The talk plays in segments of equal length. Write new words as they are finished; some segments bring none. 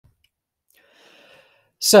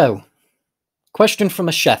So, question from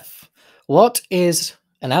a chef. What is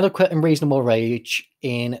an adequate and reasonable wage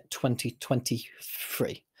in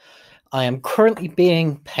 2023? I am currently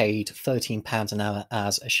being paid £13 an hour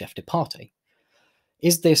as a chef de partie.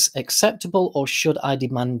 Is this acceptable or should I be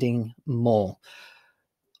demanding more?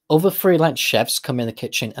 Other freelance chefs come in the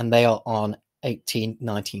kitchen and they are on £18,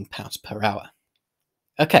 £19 per hour.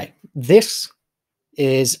 Okay, this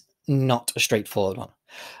is not a straightforward one.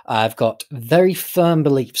 I've got very firm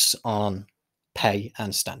beliefs on pay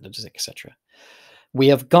and standards, etc. We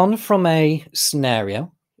have gone from a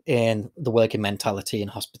scenario in the working mentality in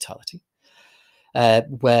hospitality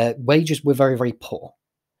where wages were very, very poor.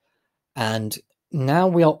 And now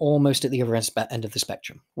we are almost at the other end of the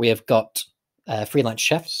spectrum. We have got freelance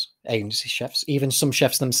chefs, agency chefs, even some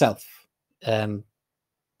chefs themselves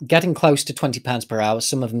getting close to £20 per hour,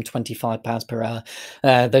 some of them £25 per hour.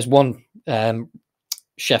 There's one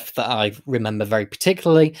chef that I remember very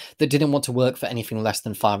particularly that didn't want to work for anything less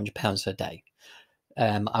than £500 a day.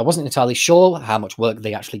 I wasn't entirely sure how much work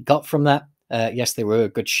they actually got from that. Yes, they were a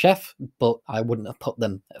good chef, but I wouldn't have put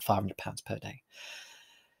them at £500 per day.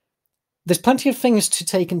 There's plenty of things to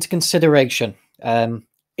take into consideration.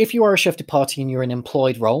 If you are a chef de partie and you're an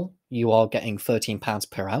employed role, you are getting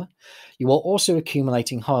 £13 per hour. You are also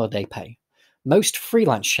accumulating holiday pay. Most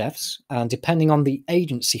freelance chefs, and depending on the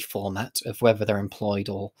agency format of whether they're employed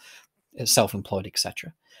or self-employed,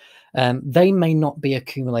 etc., they may not be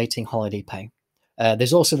accumulating holiday pay.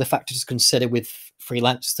 There's also the factor to consider with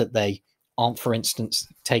freelance that they aren't, for instance,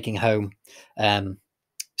 taking home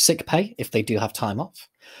sick pay if they do have time off.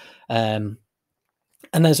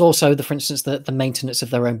 And there's also, for instance, the maintenance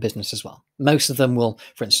of their own business as well. Most of them will,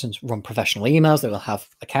 for instance, run professional emails. They will have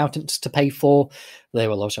accountants to pay for. They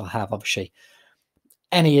will also have, obviously,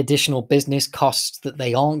 any additional business costs that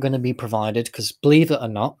they aren't going to be provided, because believe it or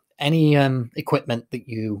not, any equipment that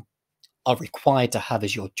you are required to have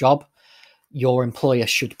as your job, your employer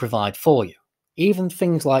should provide for you. Even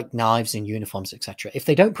things like knives and uniforms, etc. If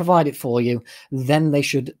they don't provide it for you, then they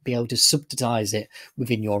should be able to subsidize it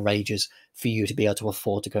within your wages for you to be able to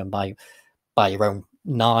afford to go and buy your own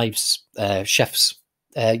knives, chef's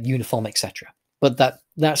uniform, etc. But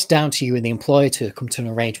that's down to you and the employer to come to an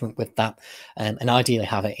arrangement with that, and ideally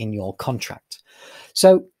have it in your contract.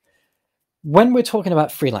 So when we're talking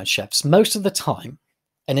about freelance chefs, most of the time,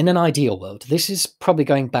 and in an ideal world, this is probably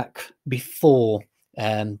going back before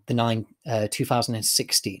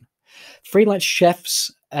 2016. Freelance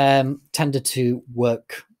chefs tended to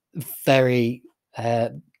work very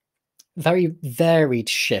varied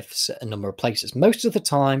shifts at a number of places. Most of the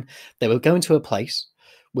time, they will go into a place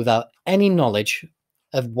without any knowledge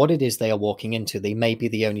of what it is they are walking into. They may be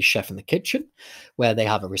the only chef in the kitchen, where they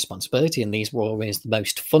have a responsibility, and these were always the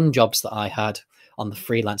most fun jobs that I had on the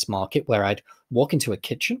freelance market, where I'd walk into a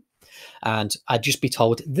kitchen and I'd just be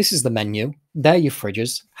told, this is the menu, they're your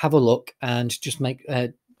fridges, have a look and just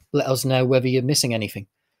let us know whether you're missing anything.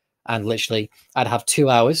 And literally, I'd have 2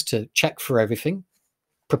 hours to check for everything,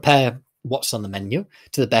 prepare what's on the menu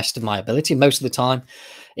to the best of my ability. Most of the time,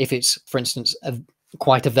 if it's, for instance,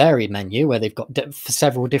 quite a varied menu where they've got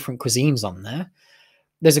several different cuisines on there,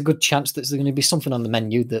 there's a good chance that there's going to be something on the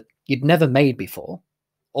menu that you'd never made before,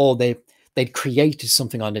 or they'd created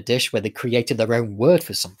something on a dish where they created their own word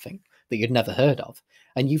for something that you'd never heard of,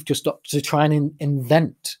 and you've just got to try and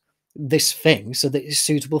invent this thing so that it's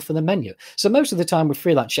suitable for the menu. So most of the time with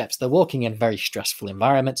freelance chefs, they're working in very stressful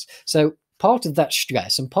environments. So part of that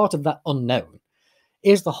stress and part of that unknown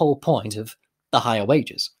is the whole point of the higher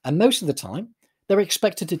wages. And most of the time, they're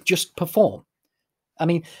expected to just perform. I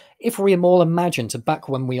mean, if we all imagine to back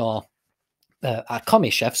when we are our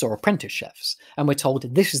commis chefs or apprentice chefs, and we're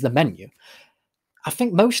told this is the menu, I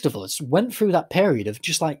think most of us went through that period of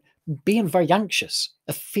just like being very anxious,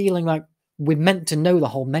 of feeling like we're meant to know the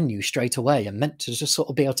whole menu straight away and meant to just sort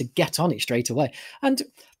of be able to get on it straight away. And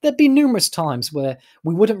there'd be numerous times where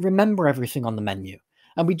we wouldn't remember everything on the menu.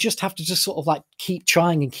 And we just have to just sort of like keep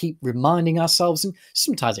trying and keep reminding ourselves. And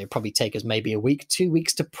sometimes it would probably take us maybe a week, 2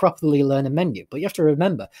 weeks to properly learn a menu. But you have to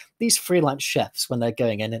remember, these freelance chefs, when they're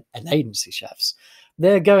going in, and agency chefs,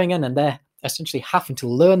 they're going in and they're essentially having to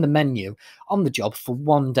learn the menu on the job for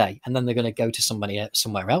 1 day. And then they're going to go to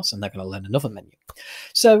somewhere else and they're going to learn another menu.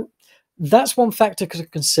 So that's one factor to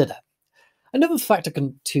consider. Another factor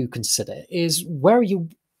to consider is where are you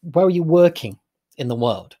working in the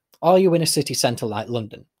world? Are you in a city centre like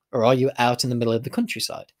London, or are you out in the middle of the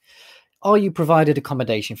countryside? Are you provided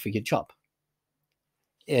accommodation for your job?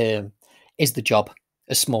 Is the job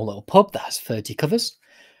a small little pub that has 30 covers?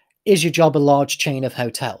 Is your job a large chain of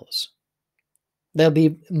hotels? There'll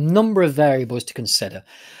be a number of variables to consider.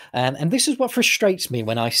 And this is what frustrates me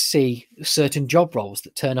when I see certain job roles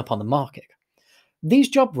that turn up on the market. These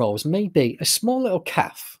job roles may be a small little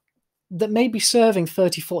calf that may be serving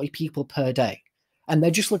 30, 40 people per day. And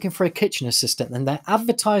they're just looking for a kitchen assistant and they're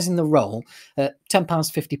advertising the role at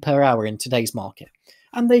 £10.50 per hour in today's market.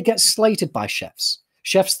 And they get slated by chefs,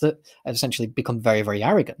 chefs that essentially become very, very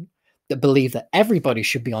arrogant, that believe that everybody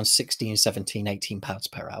should be on 16, 17,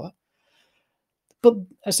 £18 per hour. But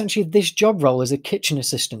essentially, this job role is a kitchen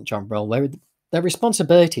assistant job role where their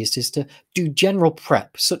responsibilities is to do general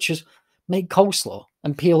prep, such as make coleslaw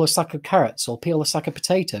and peel a sack of carrots or peel a sack of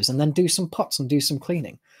potatoes and then do some pots and do some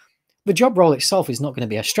cleaning. The job role itself is not going to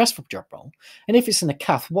be a stressful job role. And if it's in a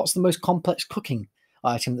cafe, what's the most complex cooking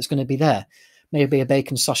item that's going to be there? Maybe a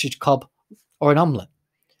bacon sausage cob or an omelette.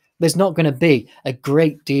 There's not going to be a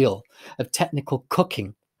great deal of technical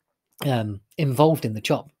cooking involved in the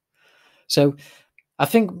job. So I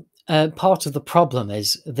think part of the problem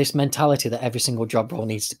is this mentality that every single job role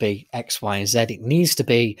needs to be X, Y, and Z. It needs to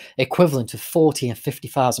be equivalent to £40,000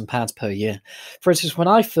 and £50,000 per year. For instance, when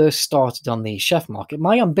I first started on the chef market,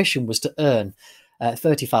 my ambition was to earn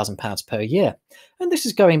 £30,000 per year. And this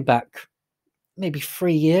is going back maybe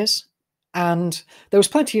 3 years. And there was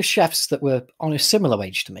plenty of chefs that were on a similar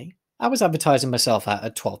wage to me. I was advertising myself out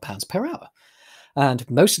at £12 per hour. And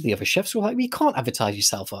most of the other chefs were like, well, you can't advertise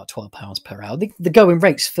yourself at £12 per hour. The going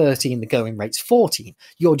rate's 13, the going rate's 14.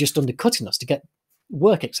 You're just undercutting us to get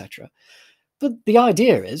work, etc. But the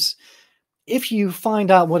idea is, if you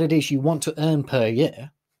find out what it is you want to earn per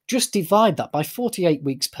year, just divide that by 48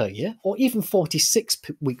 weeks per year, or even 46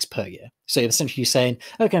 weeks per year. So essentially you're saying,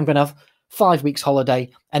 okay, I'm going to have 5 weeks holiday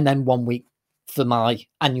and then 1 week for my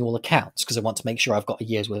annual accounts because I want to make sure I've got a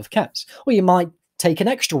year's worth of accounts. Or you might take an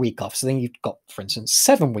extra week off. So then you've got, for instance,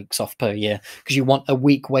 7 weeks off per year because you want a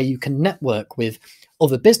week where you can network with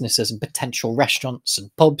other businesses and potential restaurants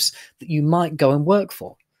and pubs that you might go and work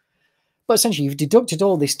for. But essentially, you've deducted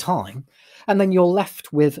all this time and then you're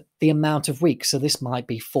left with the amount of weeks. So this might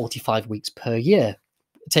be 45 weeks per year,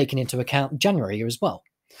 taking into account January as well.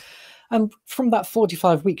 And from that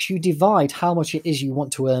 45 weeks, you divide how much it is you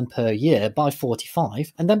want to earn per year by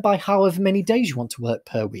 45, and then by however many days you want to work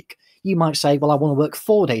per week. You might say, well, I want to work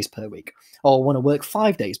 4 days per week, or I want to work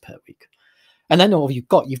 5 days per week. And then all you've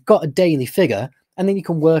got a daily figure, and then you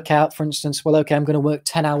can work out, for instance, well, okay, I'm going to work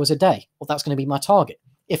 10 hours a day. Well, that's going to be my target.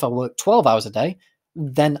 If I work 12 hours a day,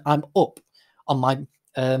 then I'm up on my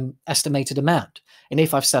estimated amount. And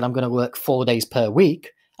if I've said I'm going to work 4 days per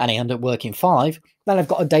week, and I end up working 5, then I've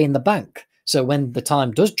got a day in the bank. So when the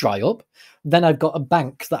time does dry up, then I've got a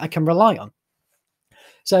bank that I can rely on.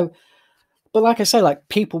 So, but like I say, like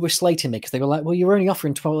people were slating me because they were like, well, you're only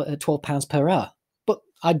offering £12 per hour. But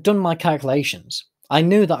I'd done my calculations. I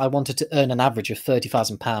knew that I wanted to earn an average of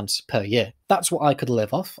 £30,000 per year. That's what I could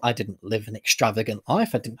live off. I didn't live an extravagant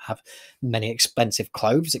life. I didn't have many expensive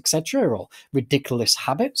clothes, etc., or ridiculous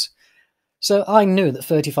habits. So I knew that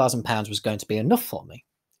 £30,000 was going to be enough for me.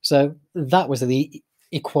 So that was the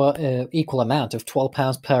equal amount of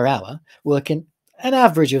 £12 per hour, working an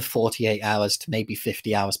average of 48 hours to maybe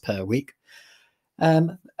 50 hours per week,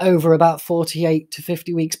 over about 48 to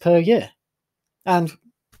 50 weeks per year. And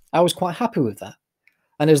I was quite happy with that.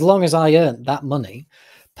 And as long as I earned that money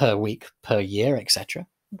per week, per year, etc.,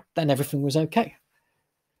 then everything was okay.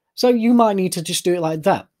 So you might need to just do it like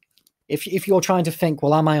that. If you're trying to think,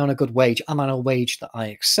 well, am I on a good wage? Am I on a wage that I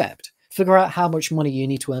accept? Figure out how much money you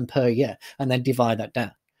need to earn per year and then divide that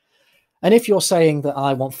down. And if you're saying that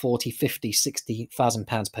I want 40, 50, 60,000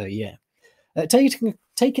 pounds per year,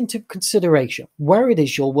 take into consideration where it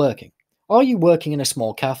is you're working. Are you working in a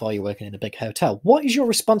small cafe? Are you working in a big hotel? What is your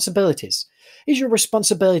responsibilities? Is your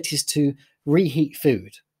responsibilities to reheat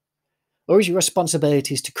food? Or is your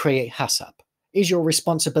responsibilities to create HACCP? Is your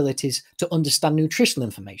responsibilities to understand nutritional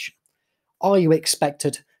information? Are you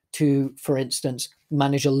expected to, for instance,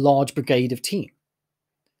 manage a large brigade of team?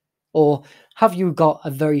 Or have you got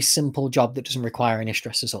a very simple job that doesn't require any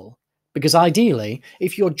stress at all? Because ideally,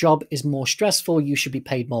 if your job is more stressful, you should be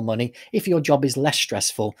paid more money. If your job is less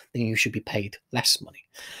stressful, then you should be paid less money.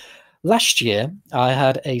 Last year, I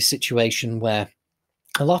had a situation where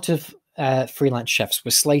a lot of freelance chefs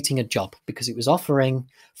were slating a job because it was offering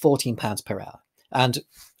 £14 per hour. And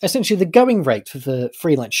essentially the going rate for the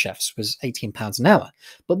freelance chefs was £18 an hour.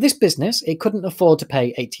 But this business, it couldn't afford to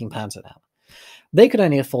pay £18 an hour. They could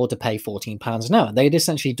only afford to pay £14 an hour. They had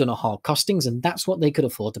essentially done a hard costings, and that's what they could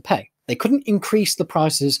afford to pay. They couldn't increase the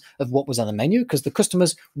prices of what was on the menu because the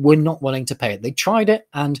customers were not willing to pay it. They tried it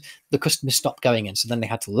and the customers stopped going in. So then they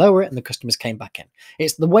had to lower it and the customers came back in.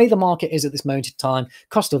 It's the way the market is at this moment in time.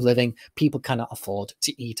 Cost of living, people cannot afford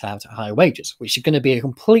to eat out at higher wages, which is going to be a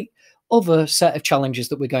complete other set of challenges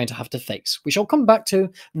that we're going to have to face, which I'll come back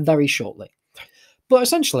to very shortly. But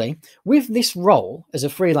essentially, with this role as a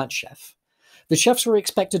freelance chef, the chefs were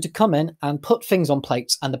expected to come in and put things on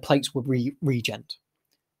plates, and the plates were regent.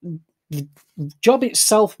 The job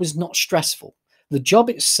itself was not stressful. The job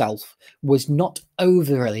itself was not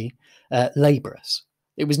overly laborious.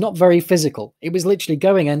 It was not very physical. It was literally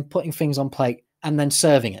going in, putting things on plate, and then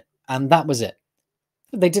serving it. And that was it.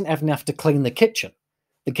 They didn't even have to clean the kitchen.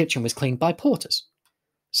 The kitchen was cleaned by porters.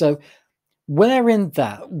 So where in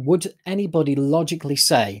that would anybody logically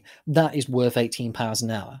say that is worth £18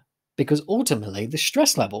 an hour? Because ultimately the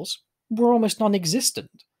stress levels were almost non-existent.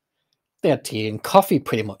 They had tea and coffee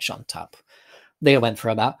pretty much on tap. They went for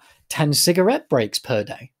about 10 cigarette breaks per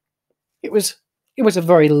day. It was a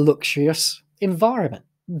very luxurious environment,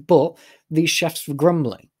 but these chefs were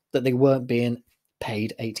grumbling that they weren't being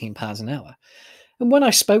paid £18 an hour. And when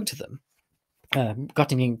I spoke to them,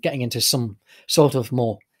 getting into some sort of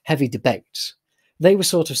more heavy debates, they were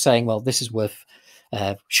sort of saying, well, this is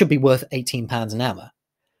should be worth £18 an hour.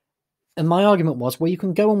 And my argument was, well, you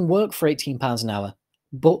can go and work for £18 an hour,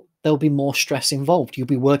 but there'll be more stress involved. You'll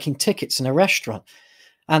be working tickets in a restaurant.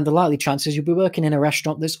 And the likely chances you'll be working in a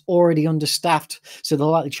restaurant that's already understaffed. So the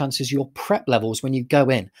likely chances your prep levels when you go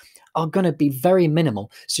in are going to be very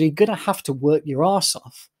minimal. So you're going to have to work your arse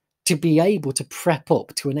off to be able to prep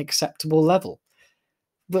up to an acceptable level.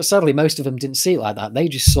 But sadly, most of them didn't see it like that. They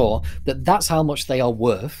just saw that that's how much they are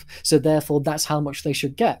worth. So therefore, that's how much they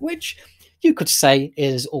should get, which you could say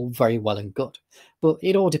is all very well and good. But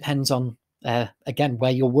it all depends on, again, where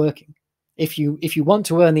you're working. If you want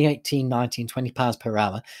to earn the 18, 19, 20 pounds per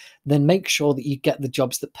hour, then make sure that you get the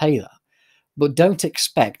jobs that pay that. But don't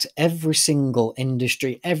expect every single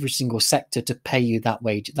industry, every single sector to pay you that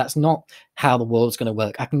wage. That's not how the world's going to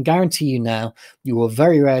work. I can guarantee you now, you will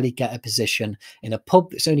very rarely get a position in a pub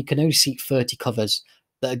that's can only seat 30 covers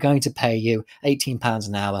that are going to pay you £18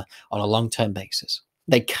 an hour on a long-term basis.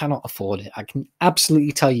 They cannot afford it. I can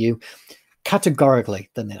absolutely tell you categorically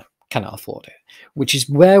that they cannot afford it, which is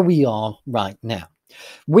where we are right now.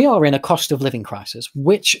 We are in a cost of living crisis,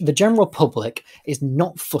 which the general public is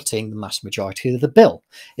not footing the mass majority of the bill.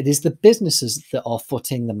 It is the businesses that are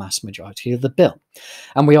footing the mass majority of the bill.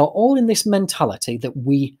 And we are all in this mentality that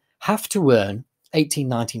we have to earn 18,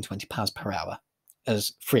 19, 20 pounds per hour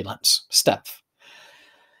as freelance staff.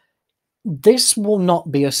 This will not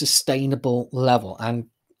be a sustainable level, and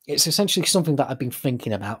it's essentially something that I've been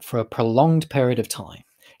thinking about for a prolonged period of time.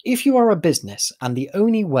 If you are a business and the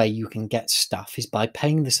only way you can get staff is by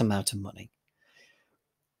paying this amount of money,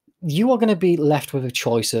 you are going to be left with a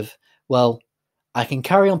choice of, well, I can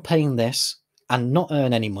carry on paying this and not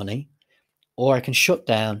earn any money, or I can shut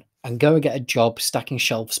down and go and get a job stacking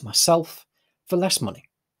shelves myself for less money.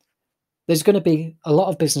 There's going to be a lot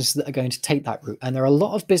of businesses that are going to take that route, and there are a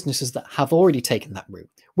lot of businesses that have already taken that route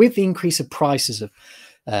with the increase of prices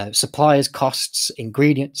of suppliers, costs,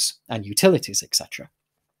 ingredients, and utilities, etc.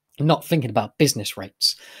 I'm not thinking about business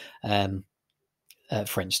rates,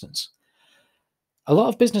 for instance. A lot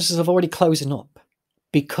of businesses have already closing up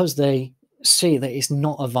because they see that it's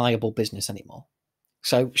not a viable business anymore.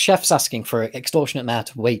 So chefs asking for an extortionate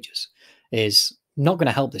amount of wages is not going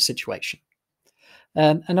to help this situation.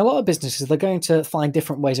 And a lot of businesses, they're going to find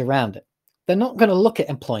different ways around it. They're not going to look at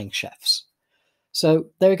employing chefs. So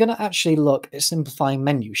they're going to actually look at simplifying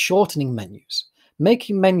menus, shortening menus,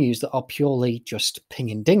 making menus that are purely just ping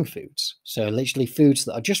and ding foods. So literally foods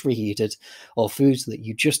that are just reheated or foods that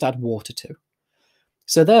you just add water to.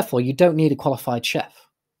 So therefore, you don't need a qualified chef.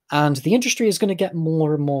 And the industry is going to get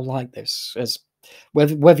more and more like this, as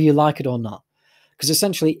whether you like it or not. Because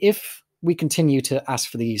essentially, if we continue to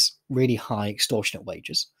ask for these really high extortionate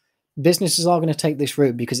wages, businesses are going to take this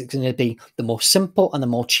route because it's going to be the more simple and the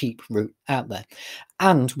more cheap route out there.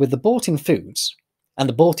 And with the bought-in foods and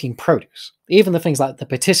the bought-in produce, even the things like the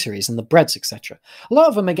patisseries and the breads, etc., a lot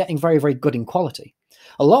of them are getting very, very good in quality.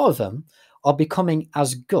 A lot of them are becoming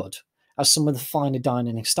as good as some of the finer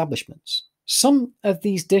dining establishments. Some of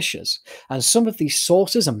these dishes and some of these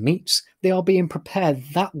sauces and meats, they are being prepared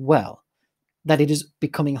that well that it is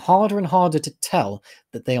becoming harder and harder to tell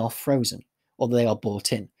that they are frozen or they are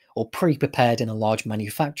bought in or pre-prepared in a large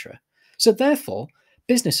manufacturer. So therefore,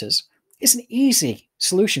 businesses, it's an easy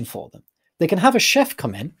solution for them. They can have a chef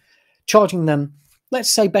come in, charging them let's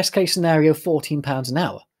say best case scenario, £14 an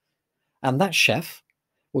hour. And that chef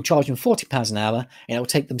will charge them £40 an hour, and it will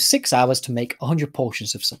take them 6 hours to make 100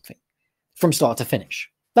 portions of something from start to finish.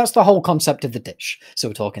 That's the whole concept of the dish. So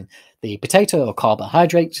we're talking the potato or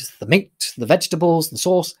carbohydrates, the meat, the vegetables, the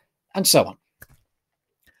sauce, and so on.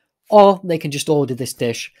 Or they can just order this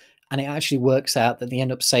dish, and it actually works out that they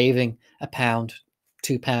end up saving £1,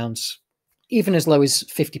 £2, even as low as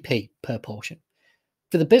 50p per portion.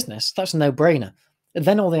 For the business, that's a no-brainer. And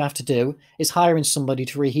then all they have to do is hire in somebody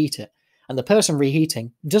to reheat it. And the person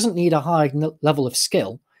reheating doesn't need a high level of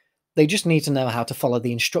skill. They just need to know how to follow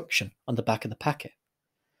the instruction on the back of the packet.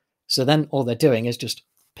 So then all they're doing is just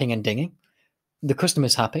ping and dinging. The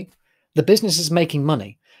customer's happy. The business is making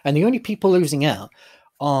money. And the only people losing out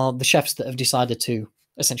are the chefs that have decided to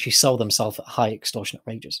essentially sell themselves at high extortionate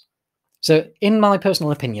wages. So in my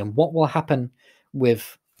personal opinion, what will happen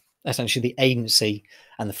with essentially the agency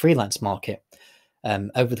and the freelance market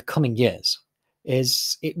over the coming years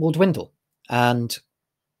is it will dwindle, and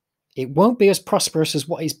it won't be as prosperous as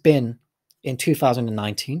what it's been in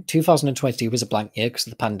 2019. 2020 was a blank year because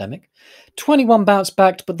of the pandemic. 21 bounced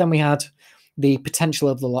back, but then we had the potential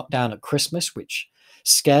of the lockdown at Christmas, which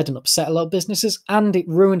scared and upset a lot of businesses, and it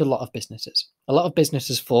ruined a lot of businesses. A lot of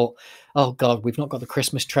businesses thought, oh God, we've not got the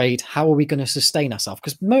Christmas trade. How are we going to sustain ourselves?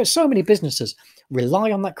 Because so many businesses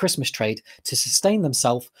rely on that Christmas trade to sustain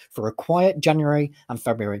themselves for a quiet January and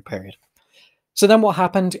February period. So then what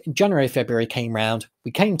happened? January, February came round.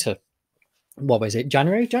 We came to, what was it,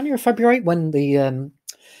 January, February, when the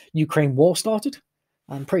Ukraine war started?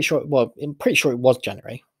 I'm pretty sure it was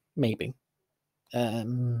January, maybe.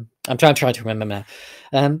 I'm trying to remember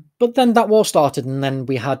now. But then that war started, and then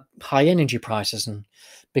we had high energy prices. And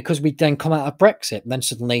because we then come out of Brexit, then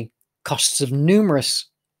suddenly costs of numerous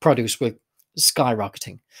produce were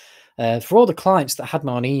skyrocketing. For all the clients that had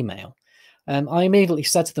me on email, I immediately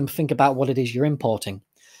said to them, think about what it is you're importing.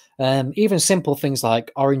 Even simple things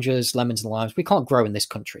like oranges, lemons, and limes, we can't grow in this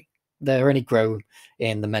country. They're only grown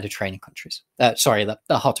in the Mediterranean countries. The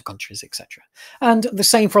hotter countries, etc. And the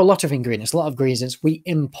same for a lot of ingredients. A lot of ingredients we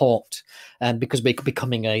import because we're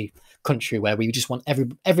becoming a country where we just want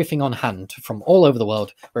everything on hand from all over the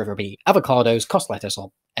world, whether it be avocados, cost lettuce,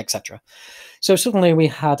 or etc. So suddenly we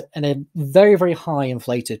had a very, very high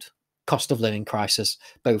inflated cost of living crisis,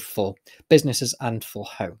 both for businesses and for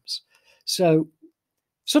homes. So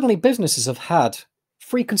suddenly businesses have had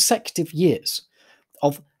 3 consecutive years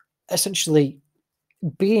of essentially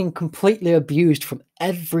being completely abused from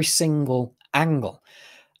every single angle.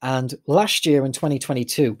 And last year in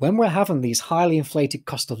 2022, when we're having these highly inflated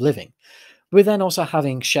cost of living, we're then also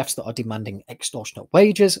having chefs that are demanding extortionate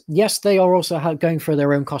wages. Yes, they are also going for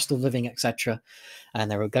their own cost of living, etc. And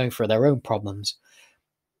they're going for their own problems.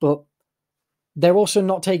 But they're also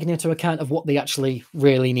not taking into account of what they actually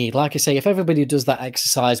really need. Like I say, if everybody does that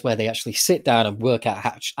exercise where they actually sit down and work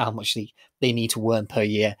out how much they need to earn per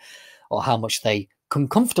year, or how much they can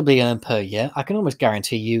comfortably earn per year, I can almost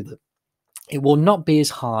guarantee you that it will not be as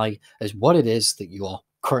high as what it is that you're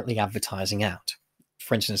currently advertising out.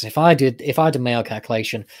 For instance, if I did my own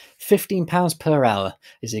calculation, £15 per hour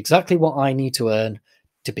is exactly what I need to earn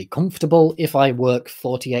to be comfortable if I work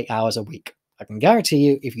 48 hours a week. I can guarantee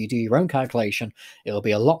you, if you do your own calculation, it'll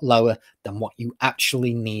be a lot lower than what you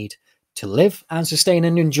actually need to live and sustain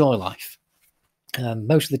and enjoy life.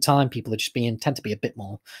 Most of the time, people are just tend to be a bit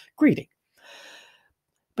more greedy.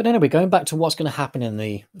 But anyway, going back to what's going to happen in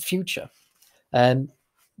the future,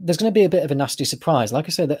 there's going to be a bit of a nasty surprise. Like I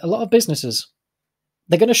said, a lot of businesses,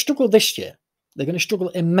 they're going to struggle this year. They're going to struggle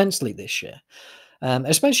immensely this year,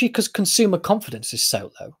 especially because consumer confidence is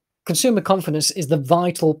so low. Consumer confidence is the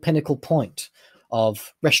vital pinnacle point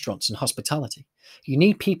of restaurants and hospitality. You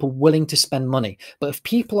need people willing to spend money. But if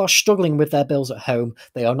people are struggling with their bills at home,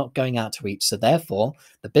 they are not going out to eat. So therefore,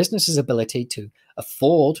 the business's ability to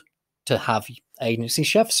afford to have agency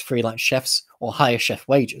chefs, freelance chefs, or higher chef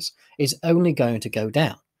wages is only going to go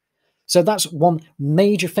down. So that's one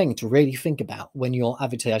major thing to really think about when you're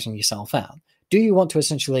advertising yourself out. Do you want to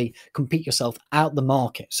essentially compete yourself out the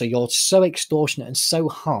market so you're so extortionate and so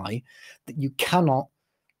high that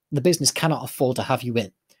the business cannot afford to have you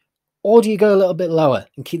in? Or do you go a little bit lower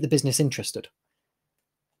and keep the business interested?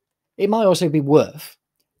 It might also be worth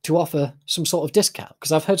to offer some sort of discount,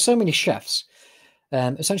 because I've heard so many chefs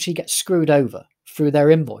essentially get screwed over through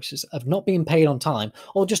their invoices of not being paid on time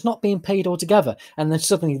or just not being paid altogether. And then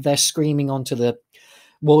suddenly they're screaming onto the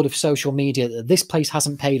world of social media that this place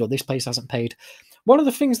hasn't paid or this place hasn't paid. One of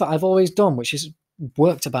the things that I've always done, which has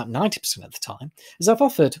worked about 90% of the time, is I've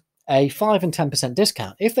offered a 5 and 10%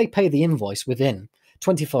 discount. If they pay the invoice within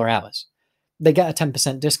 24 hours, they get a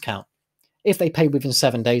 10% discount. If they pay within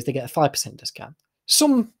 7 days, they get a 5% discount.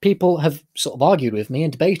 Some people have sort of argued with me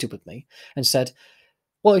and debated with me and said,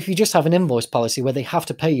 well, if you just have an invoice policy where they have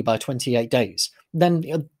to pay you by 28 days,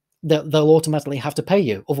 then they'll automatically have to pay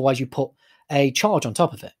you. Otherwise, you put a charge on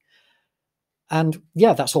top of it. And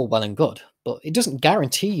yeah, that's all well and good, but it doesn't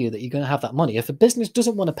guarantee you that you're going to have that money. If a business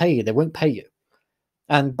doesn't want to pay you, they won't pay you.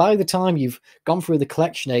 And by the time you've gone through the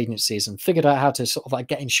collection agencies and figured out how to sort of like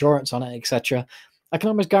get insurance on it, etc., I can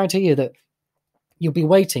almost guarantee you that you'll be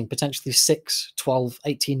waiting potentially 6, 12,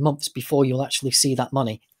 18 months before you'll actually see that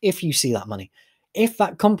money, if you see that money. If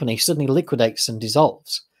that company suddenly liquidates and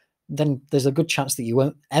dissolves, then there's a good chance that you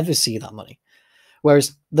won't ever see that money.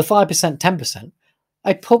 Whereas the 5%, 10%,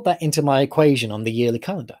 I put that into my equation on the yearly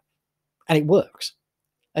calendar, and it works.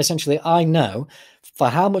 Essentially, I know for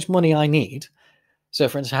how much money I need. So,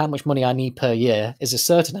 for instance, how much money I need per year is a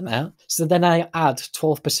certain amount. So then I add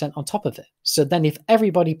 12% on top of it. So then if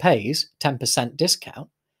everybody pays 10% discount,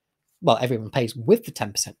 well, everyone pays with the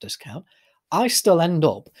 10% discount, I still end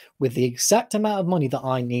up with the exact amount of money that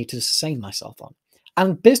I need to sustain myself on.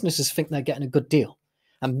 And businesses think they're getting a good deal.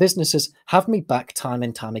 And businesses have me back time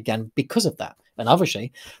and time again because of that. And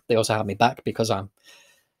obviously, they also have me back because I'm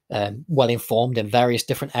well informed in various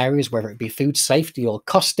different areas, whether it be food safety or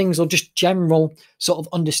costings or just general sort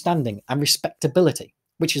of understanding and respectability,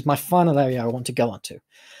 which is my final area I want to go on to.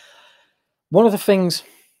 One of the things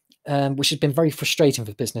which has been very frustrating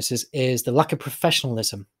for businesses is the lack of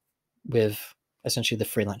professionalism with essentially the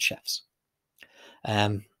freelance chefs.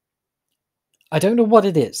 I don't know what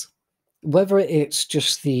it is, whether it's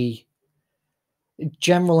just the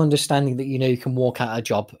general understanding that you can walk out of a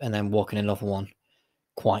job and then walk in another one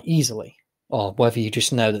quite easily, or whether you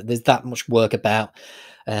just know that there's that much work about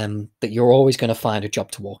that you're always going to find a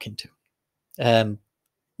job to walk into.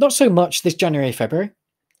 Not so much this January, February.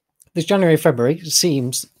 This January, February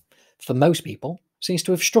seems, for most people, seems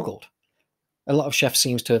to have struggled. A lot of chefs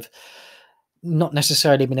seems to have not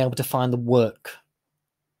necessarily been able to find the work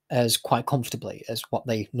as quite comfortably as what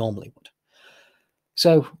they normally would.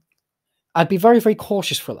 So I'd be very, very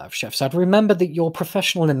cautious for a lot of chefs. I'd remember that your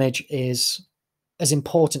professional image is as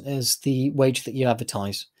important as the wage that you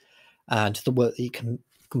advertise and the work that you can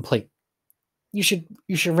complete. You should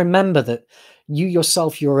remember that you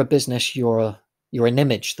yourself, you're a business, you're an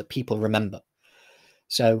image that people remember.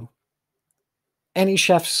 So any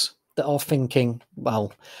chefs that are thinking,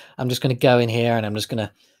 well, I'm just going to go in here and I'm just going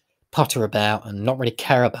to potter about and not really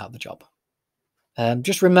care about the job,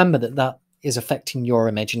 just remember that that is affecting your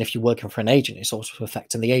image. And if you're working for an agent, it's also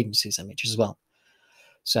affecting the agency's image as well.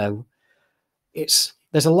 So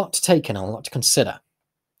there's a lot to take in and a lot to consider.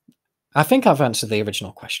 I think I've answered the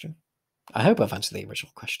original question. I hope I've answered the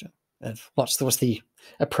original question of what's the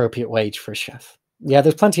appropriate wage for a chef. Yeah,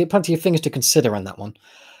 there's plenty of things to consider on that one.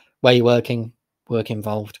 Where you're working, work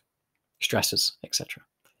involved, stresses, etc.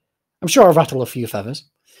 I'm sure I've rattled a few feathers.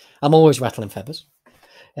 I'm always rattling feathers.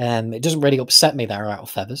 It doesn't really upset me that I rattle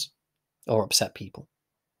feathers or upset people.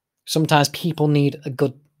 Sometimes people need a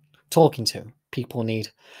good talking to. People need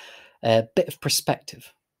a bit of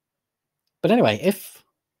perspective. But anyway, if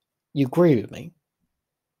you agree with me,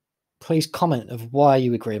 please comment of why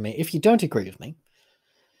you agree with me. If you don't agree with me,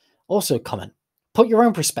 also comment. Put your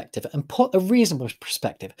own perspective and put a reasonable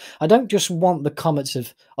perspective. I don't just want the comments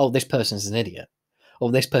of, oh, this person's an idiot,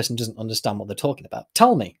 or this person doesn't understand what they're talking about.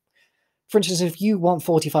 Tell me. For instance, if you want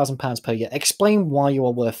 £40,000 per year, explain why you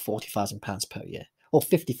are worth £40,000 per year, or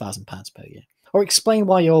 £50,000 per year, or explain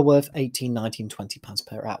why you're worth £18, £19, £20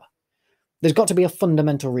 per hour. There's got to be a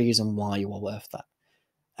fundamental reason why you are worth that.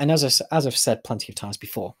 And as I've said plenty of times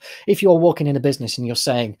before, if you're walking in a business and you're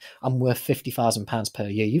saying, I'm worth £50,000 per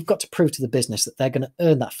year, you've got to prove to the business that they're going to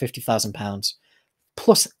earn that £50,000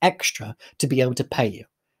 plus extra to be able to pay you.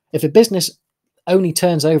 If a business only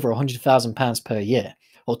turns over £100,000 per year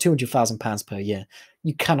or £200,000 per year,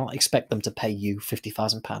 you cannot expect them to pay you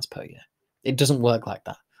 £50,000 per year. It doesn't work like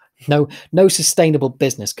that. No sustainable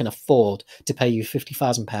business can afford to pay you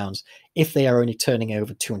 £50,000 if they are only turning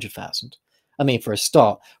over £200,000. I mean, for a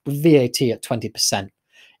start, with VAT at 20%,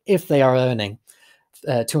 if they are earning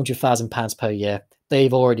 £200,000 per year,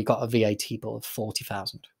 they've already got a VAT bill of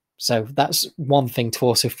 £40,000. So that's one thing to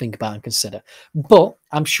also think about and consider. But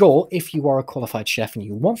I'm sure if you are a qualified chef and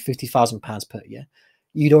you want £50,000 per year,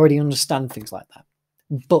 you'd already understand things like that.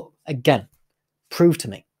 But again, prove to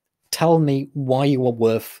me. Tell me why you are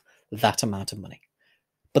worth that amount of money.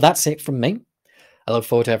 But that's it from me. I look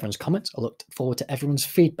forward to everyone's comments. I look forward to everyone's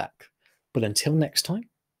feedback. But until next time,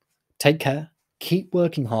 take care, keep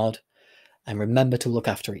working hard, and remember to look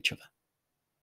after each other.